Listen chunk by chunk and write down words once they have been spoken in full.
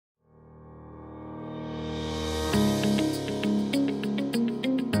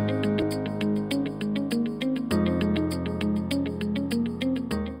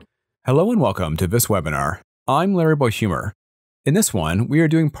Hello and welcome to this webinar. I'm Larry Bohumer. In this one, we are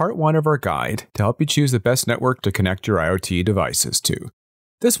doing part 1 of our guide to help you choose the best network to connect your IoT devices to.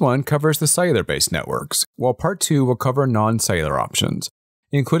 This one covers the cellular-based networks, while part 2 will cover non-cellular options,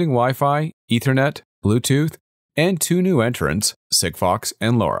 including Wi-Fi, Ethernet, Bluetooth, and 2 new entrants, SigFox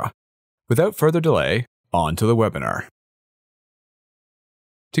and LoRa. Without further delay, on to the webinar.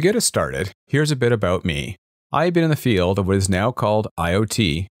 To get us started, here's a bit about me. I have been in the field of what is now called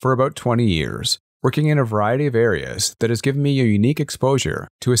IoT for about 20 years, working in a variety of areas that has given me a unique exposure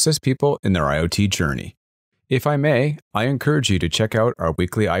to assist people in their IoT journey. If I may, I encourage you to check out our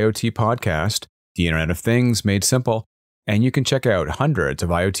weekly IoT podcast, The Internet of Things Made Simple, and you can check out hundreds of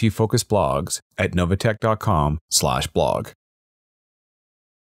IoT-focused blogs at novotech.com/blog.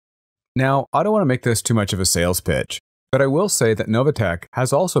 Now, I don't want to make this too much of a sales pitch, but I will say that Novotech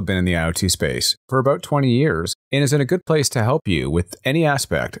has also been in the IoT space for about 20 years and is in a good place to help you with any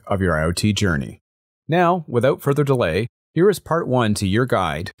aspect of your IoT journey. Now, without further delay, here is part 1 to your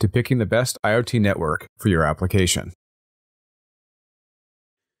guide to picking the best IoT network for your application.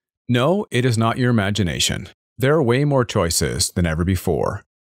 No, it is not your imagination. There are way more choices than ever before.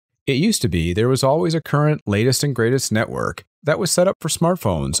 It used to be there was always a current latest and greatest network that was set up for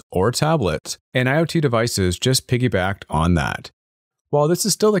smartphones or tablets, and IoT devices just piggybacked on that. While this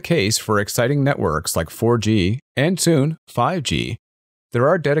is still the case for exciting networks like 4G and soon 5G, there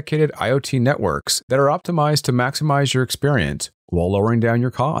are dedicated IoT networks that are optimized to maximize your experience while lowering down your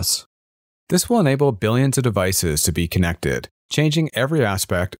costs. This will enable billions of devices to be connected, changing every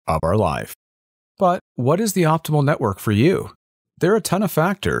aspect of our life. But what is the optimal network for you? There are a ton of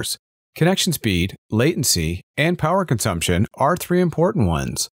factors. Connection speed, latency, and power consumption are 3 important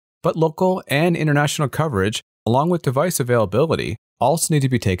ones, but local and international coverage, along with device availability, also need to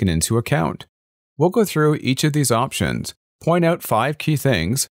be taken into account. We'll go through each of these options, point out 5 key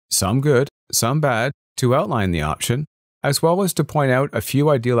things, some good, some bad, to outline the option, as well as to point out a few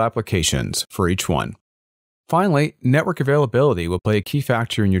ideal applications for each one. Finally, network availability will play a key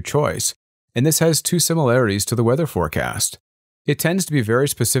factor in your choice, and this has 2 similarities to the weather forecast. It tends to be very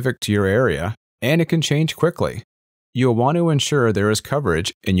specific to your area, and it can change quickly. You'll want to ensure there is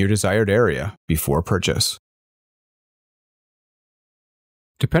coverage in your desired area before purchase.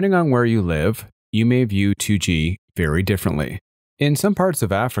 Depending on where you live, you may view 2G very differently. In some parts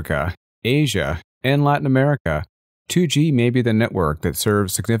of Africa, Asia, and Latin America, 2G may be the network that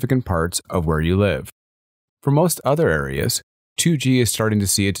serves significant parts of where you live. For most other areas, 2G is starting to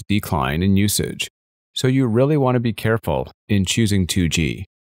see its decline in usage. So you really want to be careful in choosing 2G.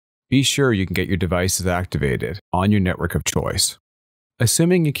 Be sure you can get your devices activated on your network of choice.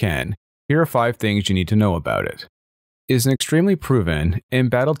 Assuming you can, here are 5 things you need to know about it. It is an extremely proven and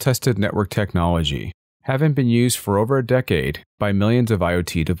battle-tested network technology, having been used for over a decade by millions of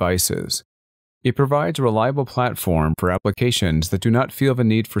IoT devices. It provides a reliable platform for applications that do not feel the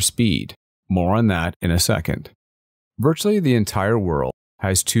need for speed. More on that in a second. Virtually the entire world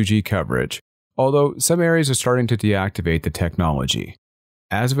has 2G coverage, although some areas are starting to deactivate the technology.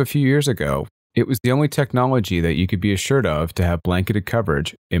 As of a few years ago, it was the only technology that you could be assured of to have blanketed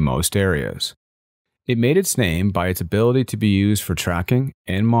coverage in most areas. It made its name by its ability to be used for tracking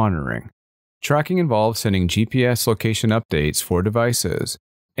and monitoring. Tracking involved sending GPS location updates for devices,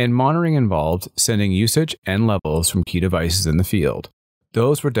 and monitoring involved sending usage and levels from key devices in the field.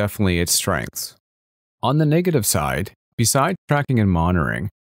 Those were definitely its strengths. On the negative side, besides tracking and monitoring,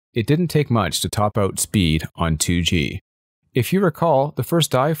 it didn't take much to top out speed on 2G. If you recall, the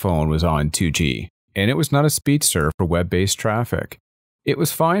first iPhone was on 2G, and it was not a speedster for web-based traffic. It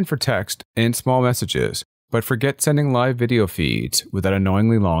was fine for text and small messages, but forget sending live video feeds without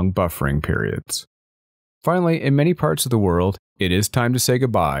annoyingly long buffering periods. Finally, in many parts of the world, it is time to say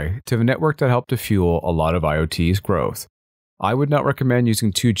goodbye to the network that helped to fuel a lot of IoT's growth. I would not recommend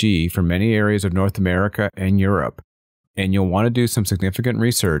using 2G for many areas of North America and Europe, and you'll want to do some significant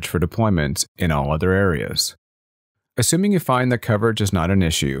research for deployments in all other areas. Assuming you find that coverage is not an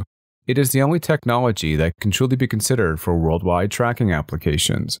issue, it is the only technology that can truly be considered for worldwide tracking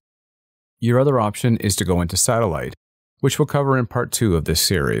applications. Your other option is to go into satellite, which we'll cover in part 2 of this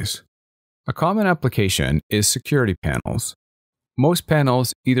series. A common application is security panels. Most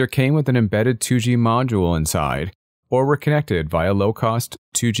panels either came with an embedded 2G module inside or were connected via low-cost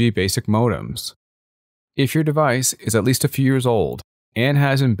 2G basic modems. If your device is at least a few years old and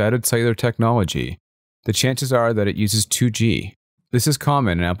has embedded cellular technology, the chances are that it uses 2G. This is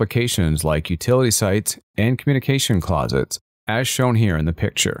common in applications like utility sites and communication closets, as shown here in the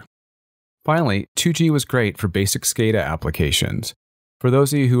picture. Finally, 2G was great for basic SCADA applications. For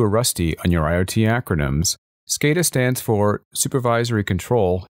those of you who are rusty on your IoT acronyms, SCADA stands for Supervisory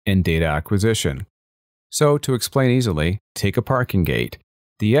Control and Data Acquisition. So, to explain easily, take a parking gate.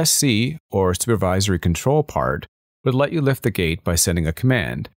 The SC, or Supervisory Control part, would let you lift the gate by sending a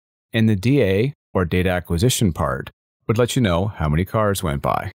command, and the DA, or Data Acquisition part, would let you know how many cars went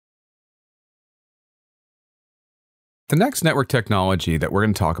by. The next network technology that we're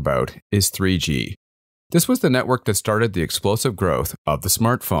going to talk about is 3G. This was the network that started the explosive growth of the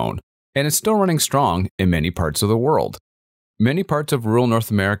smartphone, and it's still running strong in many parts of the world. Many parts of rural North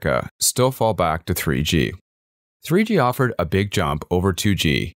America still fall back to 3G. 3G offered a big jump over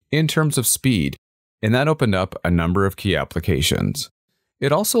 2G in terms of speed, and that opened up a number of key applications.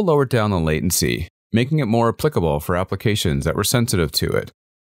 It also lowered down the latency, making it more applicable for applications that were sensitive to it.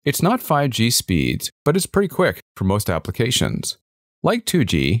 It's not 5G speeds, but it's pretty quick for most applications. Like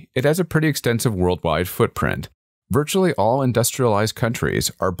 2G, it has a pretty extensive worldwide footprint. Virtually all industrialized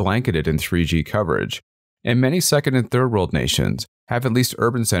countries are blanketed in 3G coverage, and many second and third world nations have at least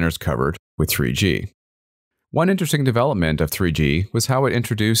urban centers covered with 3G. One interesting development of 3G was how it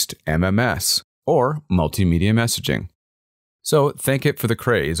introduced MMS, or multimedia messaging. So thank it for the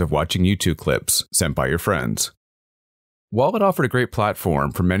craze of watching YouTube clips sent by your friends. While it offered a great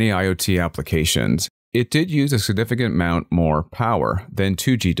platform for many IoT applications, it did use a significant amount more power than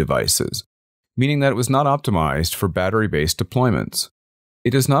 2G devices, meaning that it was not optimized for battery-based deployments.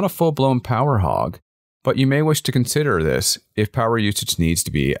 It is not a full-blown power hog, but you may wish to consider this if power usage needs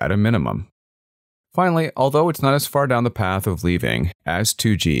to be at a minimum. Finally, although it's not as far down the path of leaving as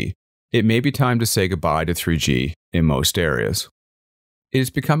 2G, it may be time to say goodbye to 3G in most areas. It is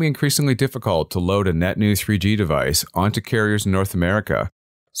becoming increasingly difficult to load a net new 3G device onto carriers in North America,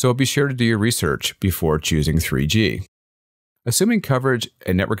 so be sure to do your research before choosing 3G. Assuming coverage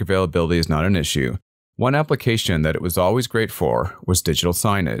and network availability is not an issue, one application that it was always great for was digital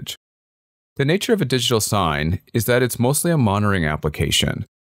signage. The nature of a digital sign is that it's mostly a monitoring application,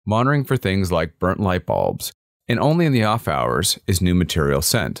 monitoring for things like burnt light bulbs, and only in the off hours is new material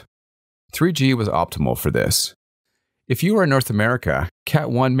sent. 3G was optimal for this. If you are in North America,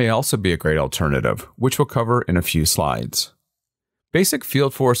 Cat 1 may also be a great alternative, which we'll cover in a few slides. Basic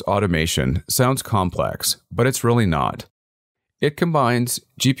field force automation sounds complex, but it's really not. It combines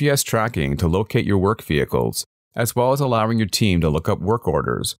GPS tracking to locate your work vehicles, as well as allowing your team to look up work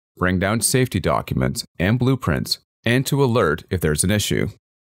orders, bring down safety documents and blueprints, and to alert if there's an issue.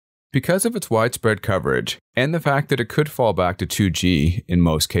 Because of its widespread coverage, and the fact that it could fall back to 2G in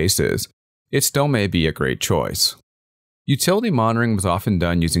most cases, it still may be a great choice. Utility monitoring was often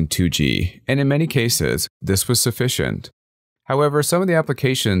done using 2G, and in many cases, this was sufficient. However, some of the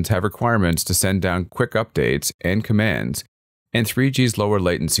applications have requirements to send down quick updates and commands, and 3G's lower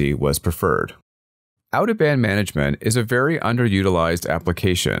latency was preferred. Out-of-band management is a very underutilized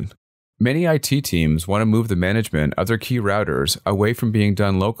application. Many IT teams want to move the management of their key routers away from being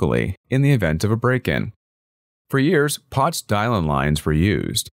done locally in the event of a break-in. For years, POTS dial-in lines were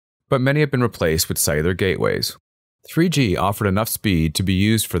used, but many have been replaced with cellular gateways. 3G offered enough speed to be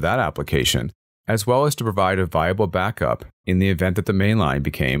used for that application, as well as to provide a viable backup in the event that the mainline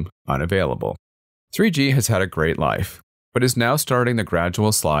became unavailable. 3G has had a great life, but is now starting the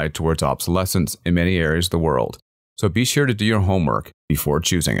gradual slide towards obsolescence in many areas of the world, so be sure to do your homework before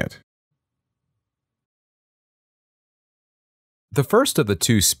choosing it. The first of the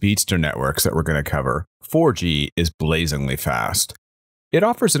two speedster networks that we're going to cover, 4G, is blazingly fast. It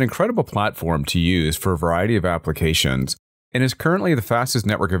offers an incredible platform to use for a variety of applications and is currently the fastest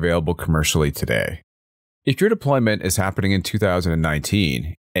network available commercially today. If your deployment is happening in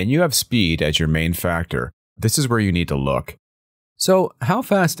 2019 and you have speed as your main factor, this is where you need to look. So, how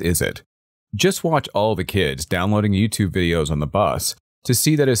fast is it? Just watch all the kids downloading YouTube videos on the bus to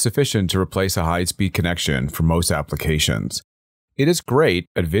see that it's sufficient to replace a high-speed connection for most applications. It is great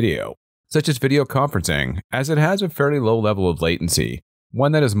at video, such as video conferencing, as it has a fairly low level of latency,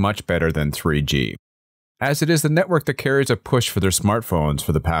 one that is much better than 3G. As it is the network that carries a push for their smartphones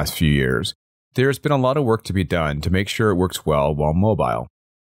for the past few years, there has been a lot of work to be done to make sure it works well while mobile.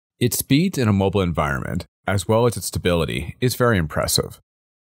 Its speeds in a mobile environment, as well as its stability, is very impressive.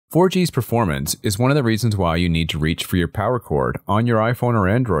 4G's performance is one of the reasons why you need to reach for your power cord on your iPhone or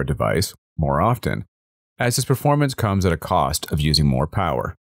Android device more often, as its performance comes at a cost of using more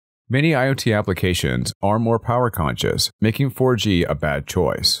power. Many IoT applications are more power conscious, making 4G a bad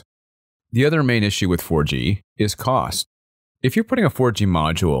choice. The other main issue with 4G is cost. If you're putting a 4G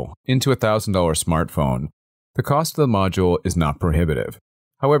module into a $1,000 smartphone, the cost of the module is not prohibitive.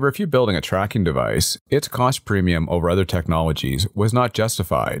 However, if you're building a tracking device, its cost premium over other technologies was not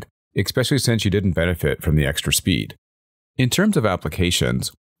justified, especially since you didn't benefit from the extra speed. In terms of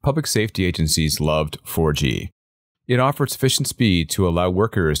applications, public safety agencies loved 4G. It offered sufficient speed to allow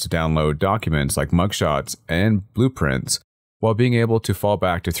workers to download documents like mugshots and blueprints while being able to fall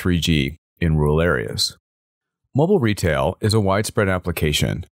back to 3G in rural areas. Mobile retail is a widespread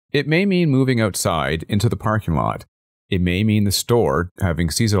application. It may mean moving outside into the parking lot. It may mean the store having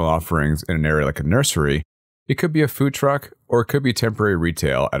seasonal offerings in an area like a nursery. It could be a food truck, or it could be temporary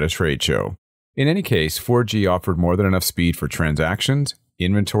retail at a trade show. In any case, 4G offered more than enough speed for transactions,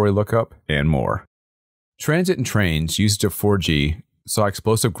 inventory lookup, and more. Transit and trains' usage of 4G saw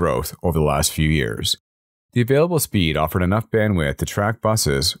explosive growth over the last few years. The available speed offered enough bandwidth to track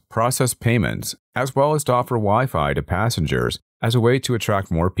buses, process payments, as well as to offer Wi-Fi to passengers as a way to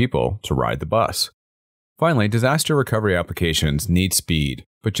attract more people to ride the bus. Finally, disaster recovery applications need speed,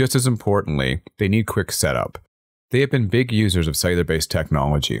 but just as importantly, they need quick setup. They have been big users of cellular-based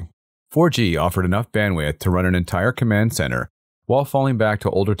technology. 4G offered enough bandwidth to run an entire command center while falling back to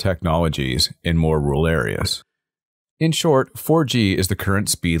older technologies in more rural areas. In short, 4G is the current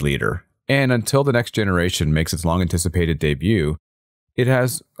speed leader, and until the next generation makes its long-anticipated debut, it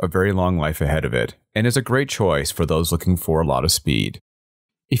has a very long life ahead of it, and is a great choice for those looking for a lot of speed.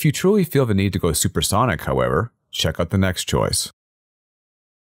 If you truly feel the need to go supersonic, however, check out the next choice.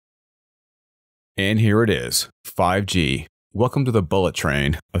 And here it is, 5G. Welcome to the bullet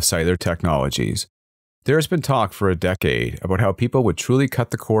train of cellular technologies. There has been talk for a decade about how people would truly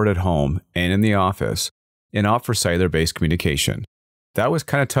cut the cord at home and in the office and opt for cellular-based communication. That was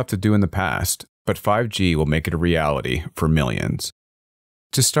kind of tough to do in the past, but 5G will make it a reality for millions.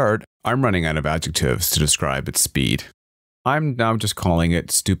 To start, I'm running out of adjectives to describe its speed. I'm now just calling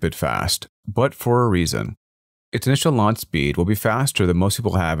it stupid fast, but for a reason. Its initial launch speed will be faster than most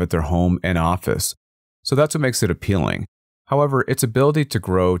people have at their home and office, so that's what makes it appealing. However, its ability to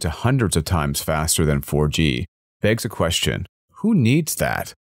grow to hundreds of times faster than 4G begs a question: who needs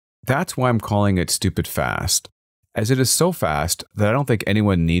that? That's why I'm calling it stupid fast, as it is so fast that I don't think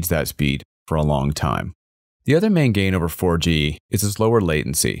anyone needs that speed for a long time. The other main gain over 4G is its lower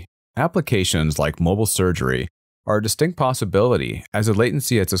latency. Applications like mobile surgery are a distinct possibility, as the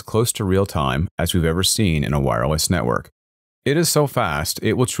latency is as close to real time as we've ever seen in a wireless network. It is so fast,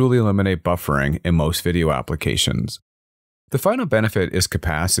 it will truly eliminate buffering in most video applications. The final benefit is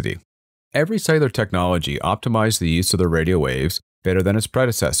capacity. Every cellular technology optimized the use of the radio waves better than its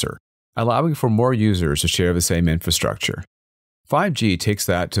predecessor, allowing for more users to share the same infrastructure. 5G takes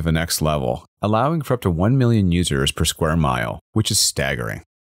that to the next level, allowing for up to 1 million users per square mile, which is staggering.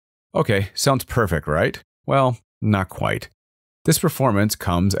 Okay, sounds perfect, right? Well, not quite. This performance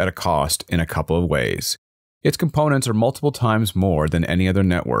comes at a cost in a couple of ways. Its components are multiple times more than any other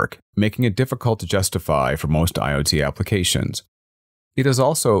network, making it difficult to justify for most IoT applications. It is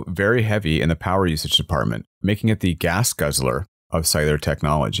also very heavy in the power usage department, making it the gas guzzler of cellular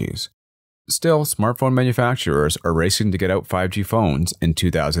technologies. Still, smartphone manufacturers are racing to get out 5G phones in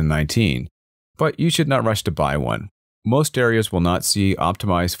 2019, but you should not rush to buy one. Most areas will not see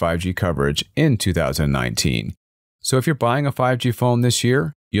optimized 5G coverage in 2019. So if you're buying a 5G phone this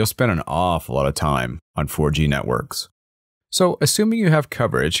year, you'll spend an awful lot of time on 4G networks. So assuming you have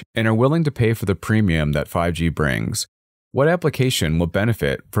coverage and are willing to pay for the premium that 5G brings, what application will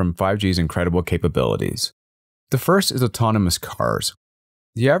benefit from 5G's incredible capabilities? The first is autonomous cars.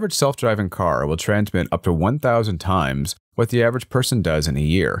 The average self-driving car will transmit up to 1,000 times what the average person does in a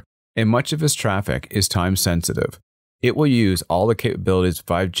year, and much of its traffic is time-sensitive. It will use all the capabilities of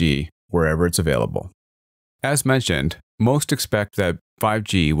 5G wherever it's available. As mentioned, most expect that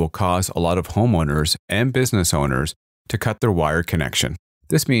 5G will cause a lot of homeowners and business owners to cut their wired connection.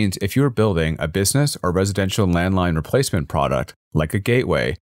 This means if you are building a business or residential landline replacement product, like a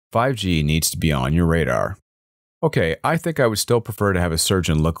gateway, 5G needs to be on your radar. Okay, I think I would still prefer to have a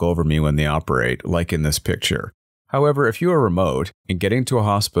surgeon look over me when they operate, like in this picture. However, if you are remote and getting to a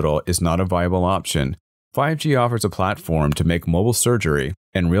hospital is not a viable option, 5G offers a platform to make mobile surgery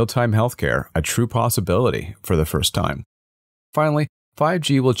and real-time healthcare a true possibility for the first time. Finally,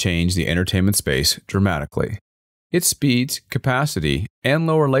 5G will change the entertainment space dramatically. Its speeds, capacity, and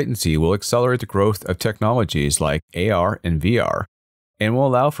lower latency will accelerate the growth of technologies like AR and VR, and will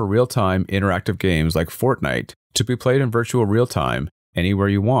allow for real-time interactive games like Fortnite to be played in virtual real-time anywhere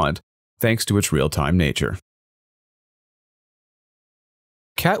you want, thanks to its real-time nature.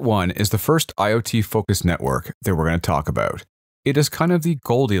 Cat 1 is the first IoT-focused network that we're going to talk about. It is kind of the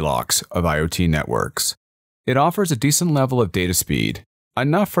Goldilocks of IoT networks. It offers a decent level of data speed,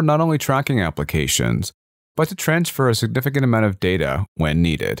 enough for not only tracking applications, but to transfer a significant amount of data when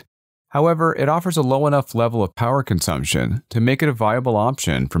needed. However, it offers a low enough level of power consumption to make it a viable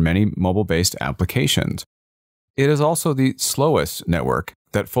option for many mobile-based applications. It is also the slowest network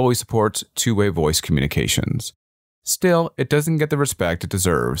that fully supports two-way voice communications. Still, it doesn't get the respect it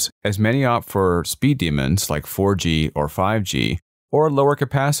deserves, as many opt for speed demons like 4G or 5G, or lower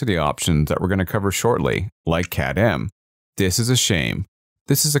capacity options that we're going to cover shortly, like Cat-M. This is a shame.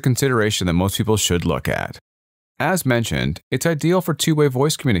 This is a consideration that most people should look at. As mentioned, it's ideal for two-way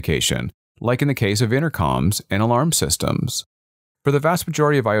voice communication, like in the case of intercoms and alarm systems. For the vast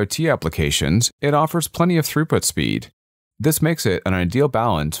majority of IoT applications, it offers plenty of throughput speed. This makes it an ideal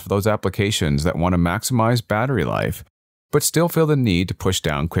balance for those applications that want to maximize battery life, but still feel the need to push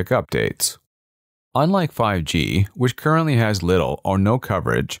down quick updates. Unlike 5G, which currently has little or no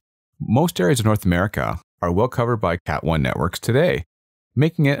coverage, most areas of North America are well covered by Cat1 networks today,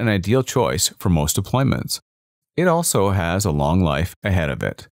 making it an ideal choice for most deployments. It also has a long life ahead of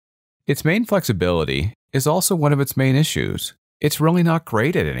it. Its main flexibility is also one of its main issues. It's really not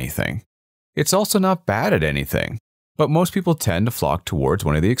great at anything. It's also not bad at anything. But most people tend to flock towards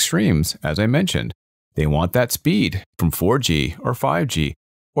one of the extremes, as I mentioned. They want that speed from 4G or 5G,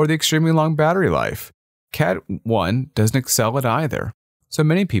 or the extremely long battery life. Cat1 doesn't excel at either, so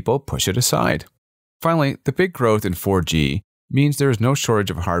many people push it aside. Finally, the big growth in 4G means there is no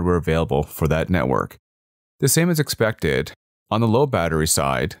shortage of hardware available for that network. The same is expected on the low battery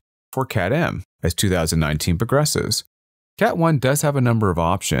side for Cat-M as 2019 progresses. Cat1 does have a number of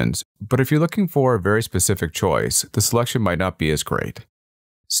options, but if you're looking for a very specific choice, the selection might not be as great.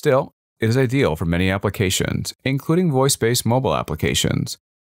 Still, it is ideal for many applications, including voice-based mobile applications.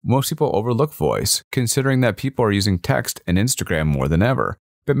 Most people overlook voice, considering that people are using text and Instagram more than ever,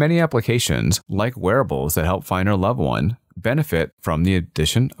 but many applications, like wearables that help find our loved one, benefit from the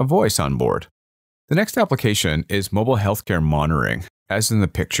addition of voice on board. The next application is mobile healthcare monitoring, as in the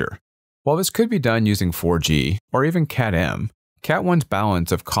picture. While this could be done using 4G or even Cat-M, Cat1's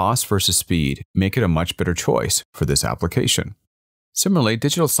balance of cost versus speed make it a much better choice for this application. Similarly,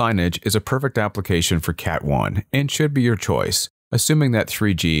 digital signage is a perfect application for Cat1 and should be your choice, assuming that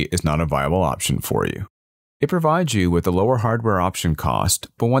 3G is not a viable option for you. It provides you with a lower hardware option cost,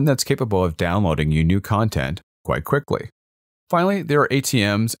 but one that's capable of downloading you new content quite quickly. Finally, there are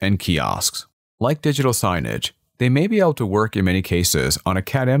ATMs and kiosks. Like digital signage, they may be able to work in many cases on a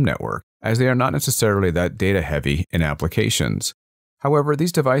Cat-M network, as they are not necessarily that data-heavy in applications. However,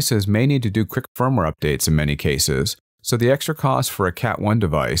 these devices may need to do quick firmware updates in many cases, so the extra cost for a Cat1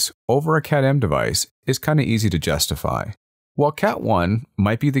 device over a Cat-M device is kind of easy to justify. While Cat1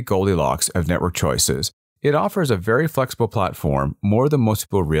 might be the Goldilocks of network choices, it offers a very flexible platform more than most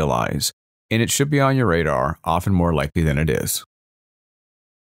people realize, and it should be on your radar often more likely than it is.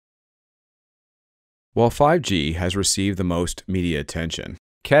 While 5G has received the most media attention,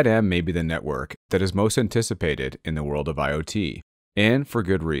 Cat-M may be the network that is most anticipated in the world of IoT, and for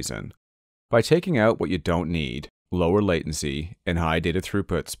good reason. By taking out what you don't need, lower latency, and high data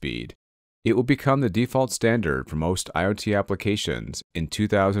throughput speed, it will become the default standard for most IoT applications in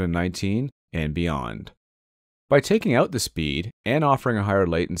 2019 and beyond. By taking out the speed and offering a higher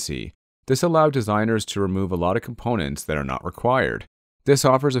latency, this allowed designers to remove a lot of components that are not required. This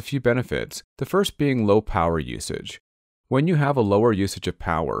offers a few benefits, the first being low power usage. When you have a lower usage of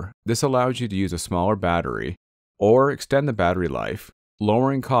power, this allows you to use a smaller battery or extend the battery life,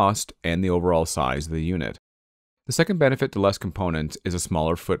 lowering cost and the overall size of the unit. The second benefit to less components is a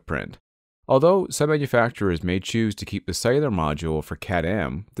smaller footprint. Although some manufacturers may choose to keep the cellular module for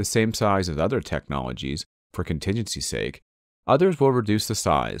Cat-M the same size as other technologies for contingency's sake, others will reduce the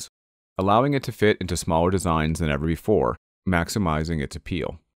size, allowing it to fit into smaller designs than ever before, maximizing its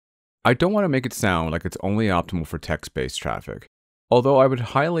appeal. I don't want to make it sound like it's only optimal for text-based traffic, although I would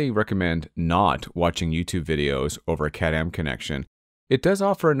highly recommend not watching YouTube videos over a Cat-M connection. It does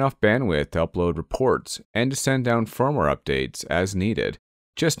offer enough bandwidth to upload reports and to send down firmware updates as needed,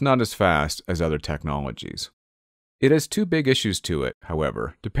 just not as fast as other technologies. It has two big issues to it,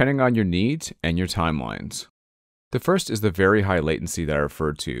 however, depending on your needs and your timelines. The first is the very high latency that I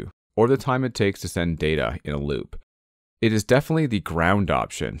referred to, or the time it takes to send data in a loop. It is definitely the ground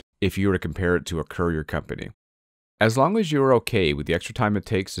option if you were to compare it to a courier company. As long as you are okay with the extra time it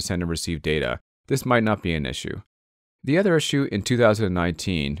takes to send and receive data, this might not be an issue. The other issue in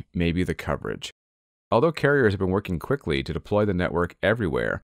 2019 may be the coverage. Although carriers have been working quickly to deploy the network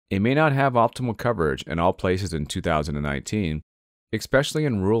everywhere, it may not have optimal coverage in all places in 2019, especially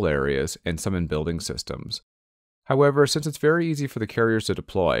in rural areas and some in building systems. However, since it's very easy for the carriers to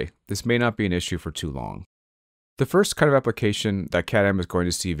deploy, this may not be an issue for too long. The first kind of application that Cat-M is going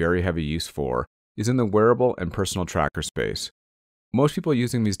to see very heavy use for is in the wearable and personal tracker space. Most people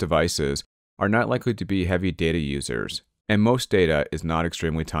using these devices are not likely to be heavy data users, and most data is not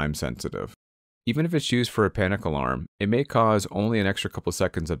extremely time sensitive. Even if it's used for a panic alarm, it may cause only an extra couple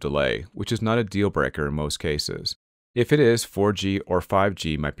seconds of delay, which is not a deal breaker in most cases. If it is, 4G or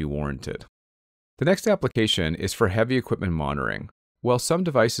 5G might be warranted. The next application is for heavy equipment monitoring. While some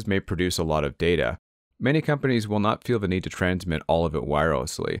devices may produce a lot of data, many companies will not feel the need to transmit all of it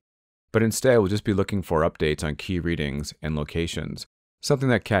wirelessly, but instead will just be looking for updates on key readings and locations, something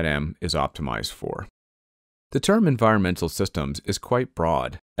that Cat-M is optimized for. The term environmental systems is quite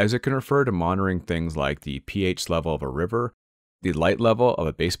broad, as it can refer to monitoring things like the pH level of a river, the light level of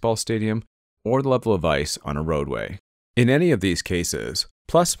a baseball stadium, or the level of ice on a roadway. In any of these cases,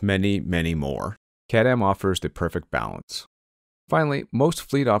 plus many, many more, Cat-M offers the perfect balance. Finally, most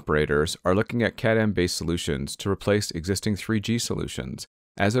fleet operators are looking at Cat-M-based solutions to replace existing 3G solutions,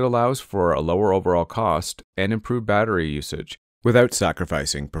 as it allows for a lower overall cost and improved battery usage without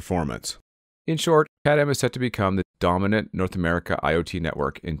sacrificing performance. In short, Cat-M is set to become the dominant North America IoT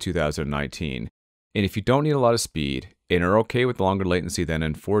network in 2019, and if you don't need a lot of speed and are okay with longer latency than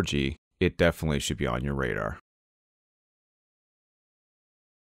in 4G, it definitely should be on your radar.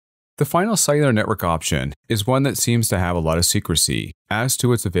 The final cellular network option is one that seems to have a lot of secrecy as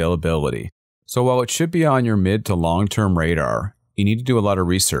to its availability. So while it should be on your mid to long-term radar, you need to do a lot of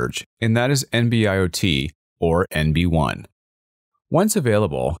research, and that is NB-IoT or NB1. Once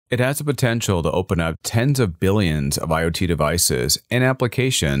available, it has the potential to open up tens of billions of IoT devices and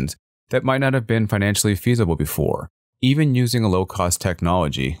applications that might not have been financially feasible before, even using a low-cost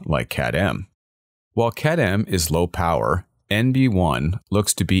technology like Cat-M. While Cat-M is low power, NB1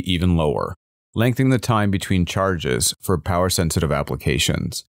 looks to be even lower, lengthening the time between charges for power-sensitive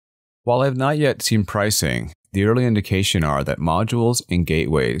applications. While I have not yet seen pricing, the early indications are that modules and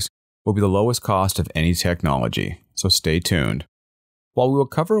gateways will be the lowest cost of any technology, so stay tuned. While we will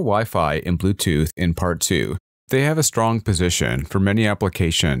cover Wi-Fi and Bluetooth in Part 2, they have a strong position for many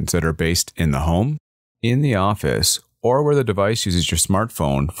applications that are based in the home, in the office, or where the device uses your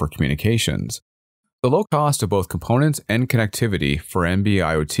smartphone for communications. The low cost of both components and connectivity for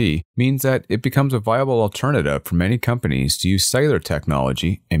NB-IoT means that it becomes a viable alternative for many companies to use cellular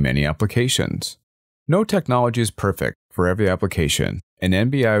technology in many applications. No technology is perfect for every application, and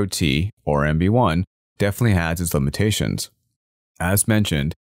NB-IoT, or NB1, definitely has its limitations. As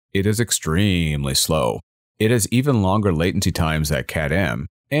mentioned, it is extremely slow. It has even longer latency times than Cat-M,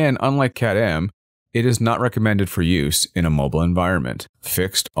 and unlike Cat-M, it is not recommended for use in a mobile environment,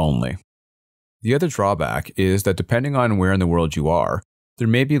 fixed only. The other drawback is that depending on where in the world you are, there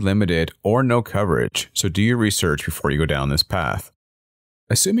may be limited or no coverage, so do your research before you go down this path.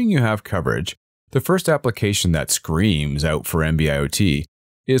 Assuming you have coverage, the first application that screams out for NB-IoT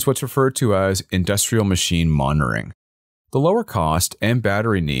is what's referred to as industrial machine monitoring. The lower cost and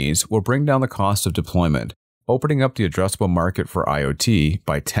battery needs will bring down the cost of deployment, opening up the addressable market for IoT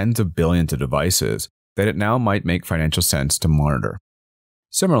by tens of billions of devices that it now might make financial sense to monitor.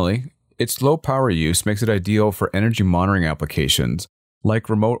 Similarly, its low power use makes it ideal for energy monitoring applications like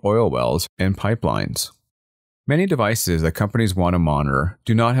remote oil wells and pipelines. Many devices that companies want to monitor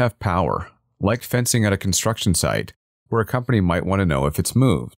do not have power, like fencing at a construction site, where a company might want to know if it's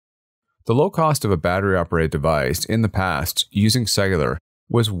moved. The low cost of a battery-operated device in the past using cellular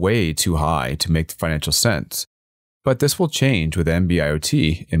was way too high to make financial sense, but this will change with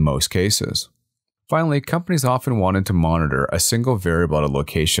NB-IoT in most cases. Finally, companies often wanted to monitor a single variable at a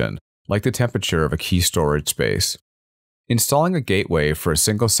location, like the temperature of a key storage space. Installing a gateway for a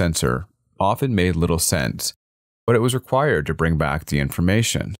single sensor often made little sense, but it was required to bring back the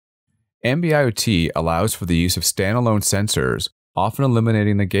information. NB-IoT allows for the use of standalone sensors, often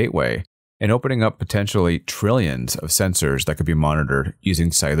eliminating the gateway, and opening up potentially trillions of sensors that could be monitored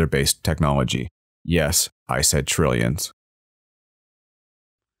using cellular-based technology. Yes, I said trillions.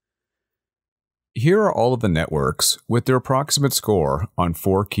 Here are all of the networks with their approximate score on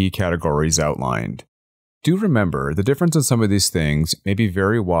 4 key categories outlined. Do remember, the difference in some of these things may be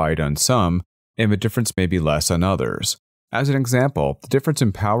very wide on some, and the difference may be less on others. As an example, the difference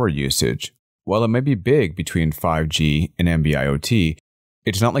in power usage, while it may be big between 5G and NB-IoT,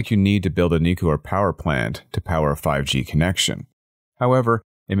 it's not like you need to build a nuclear power plant to power a 5G connection. However,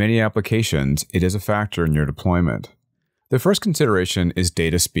 in many applications, it is a factor in your deployment. The first consideration is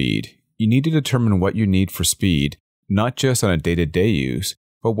data speed. You need to determine what you need for speed, not just on a day-to-day use,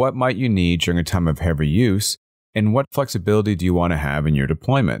 but what might you need during a time of heavy use, and what flexibility do you want to have in your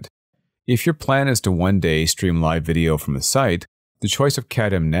deployment. If your plan is to one day stream live video from the site, the choice of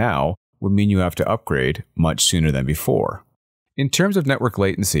Cat-M now would mean you have to upgrade much sooner than before. In terms of network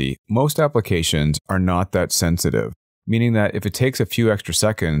latency, most applications are not that sensitive, meaning that if it takes a few extra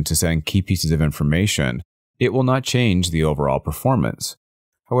seconds to send key pieces of information, it will not change the overall performance.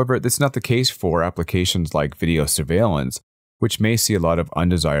 However, this is not the case for applications like video surveillance, which may see a lot of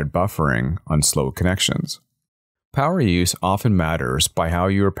undesired buffering on slow connections. Power use often matters by how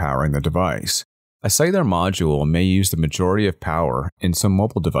you are powering the device. A cellular module may use the majority of power in some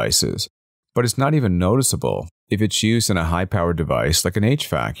mobile devices, but it's not even noticeable if it's used in a high-powered device like an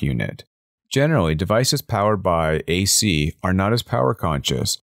HVAC unit. Generally, devices powered by AC are not as power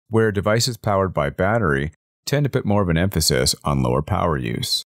conscious, where devices powered by battery tend to put more of an emphasis on lower power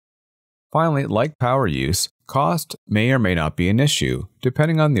use. Finally, like power use, cost may or may not be an issue,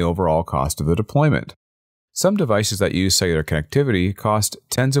 depending on the overall cost of the deployment. Some devices that use cellular connectivity cost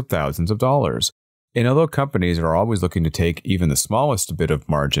tens of thousands of dollars, and although companies are always looking to take even the smallest bit of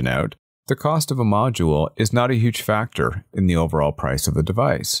margin out, the cost of a module is not a huge factor in the overall price of the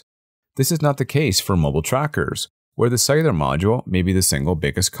device. This is not the case for mobile trackers, where the cellular module may be the single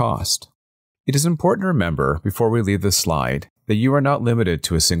biggest cost. It is important to remember before we leave this slide that you are not limited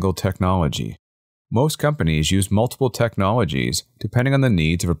to a single technology. Most companies use multiple technologies depending on the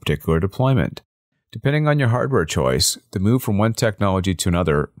needs of a particular deployment. Depending on your hardware choice, the move from one technology to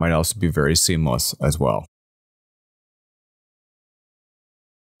another might also be very seamless as well.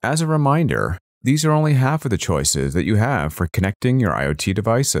 As a reminder, these are only half of the choices that you have for connecting your IoT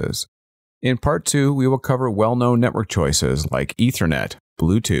devices. In Part 2, we will cover well-known network choices like Ethernet,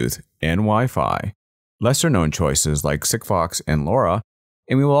 Bluetooth, and Wi-Fi, lesser-known choices like SigFox and LoRa,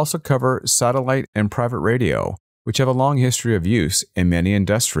 and we will also cover satellite and private radio, which have a long history of use in many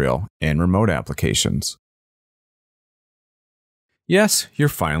industrial and remote applications. Yes, you're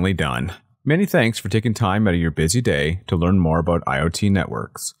finally done. Many thanks for taking time out of your busy day to learn more about IoT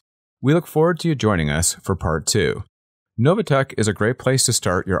networks. We look forward to you joining us for Part 2. Novotech is a great place to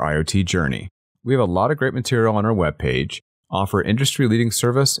start your IoT journey. We have a lot of great material on our webpage, offer industry-leading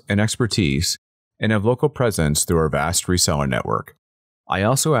service and expertise, and have local presence through our vast reseller network. I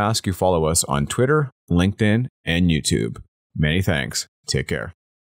also ask you follow us on Twitter, LinkedIn, and YouTube. Many thanks. Take care.